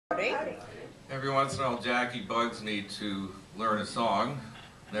Every once in a while, Jackie bugs me to learn a song,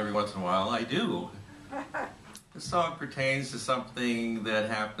 and every once in a while, I do. This song pertains to something that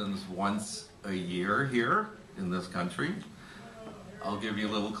happens once a year here in this country. I'll give you a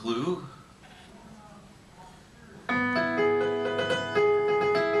little clue.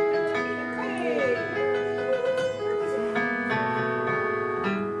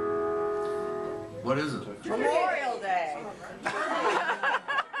 What is it? Memorial Day.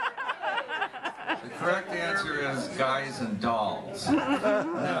 The correct answer is Guys and Dolls.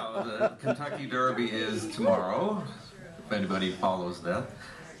 Now, the Kentucky Derby is tomorrow, if anybody follows that.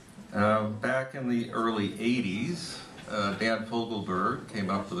 Back in the early 80s, Dan Fogelberg came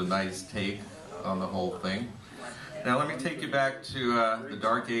up with a nice take on the whole thing. Now, let me take you back to the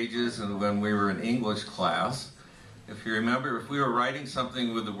dark ages and when we were in English class. If you remember, if we were writing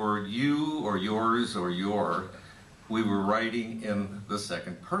something with the word you or yours or your, we were writing in the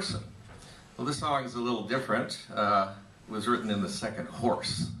second person. Well, this song is a little different. It was written in the second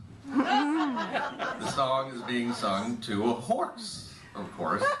horse. The song is being sung to a horse, of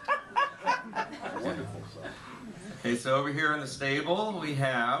course. Wonderful song. Okay, so over here in the stable we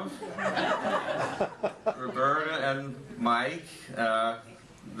have Roberta and Mike.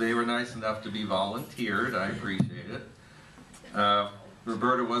 They were nice enough to be volunteered. I appreciate it.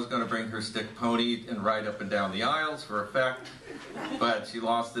 Roberta was going to bring her stick pony and ride up and down the aisles for effect, but she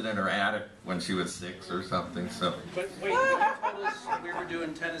lost it in her attic when she was 6 or something. So. But wait, you told us we were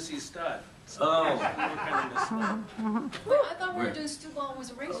doing Tennessee Stud. So Oh. we were kind of missed. Well, I thought we were doing Stu Ball was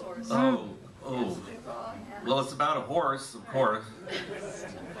a racehorse. Oh. Well, it's about a horse, of course.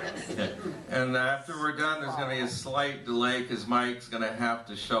 Okay. And after we're done, there's going to be a slight delay because Mike's going to have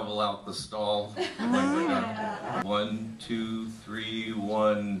to shovel out the stall when we're done. 1, 2, 3,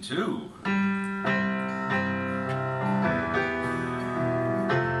 1, 2.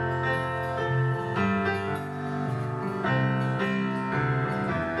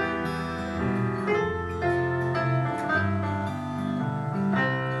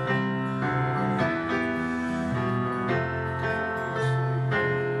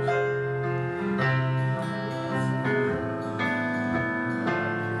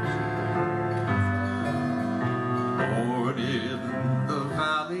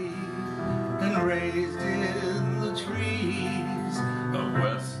 Raised in the trees of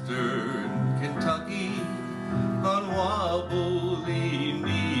western Kentucky on wobbly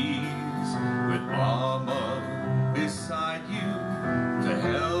knees, with mama beside you to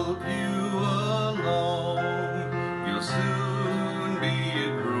help you along. You'll soon be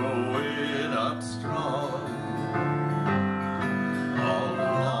growing up strong. All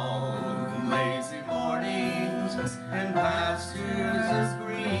along lazy mornings and pastures as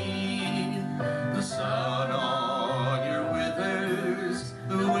green, the sun on your withers,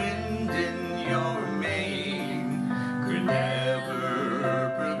 the wind in your mane, could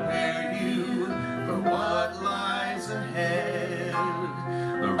never prepare you for what lies ahead.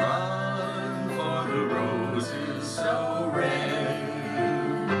 The run for the roses so red,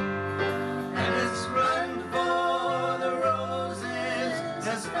 and it's run for the roses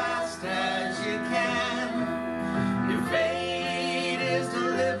as fast as you can. Your fate is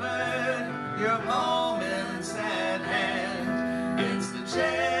delivered, your moment's at hand. It's the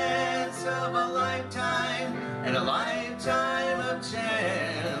chance of a lifetime and a lifetime of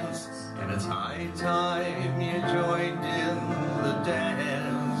chance, and it's high time you joined in the dance.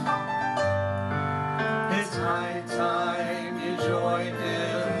 It's high time you joined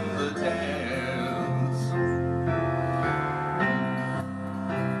in the dance.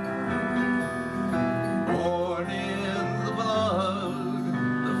 Born in the blood,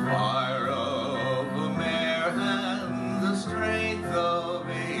 the fire of a mare and the strength of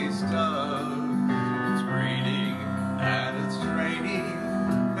a stud. It's breeding and it's training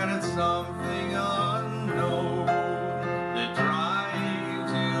and it's something unknown that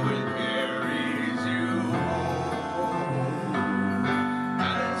drives you and carries you home.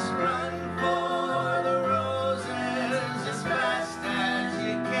 And it's run for the roses as fast as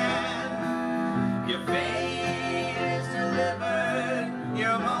you can. Your fate is delivered,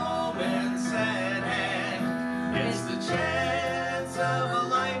 your moment's at hand. It's the chance of a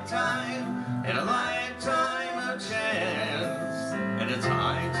lifetime and a lifetime of chance, and it's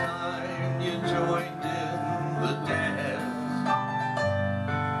high time you joined in the dance.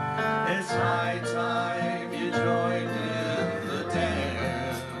 It's high time you joined in the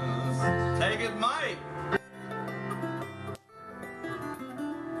dance. Take it, Mike.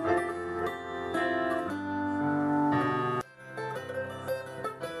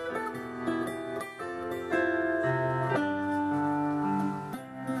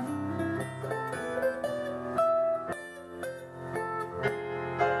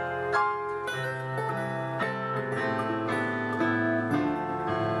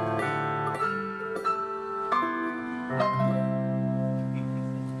 Joe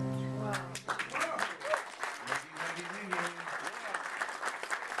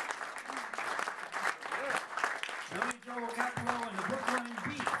Capello and the Brookline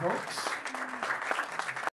Beat, folks.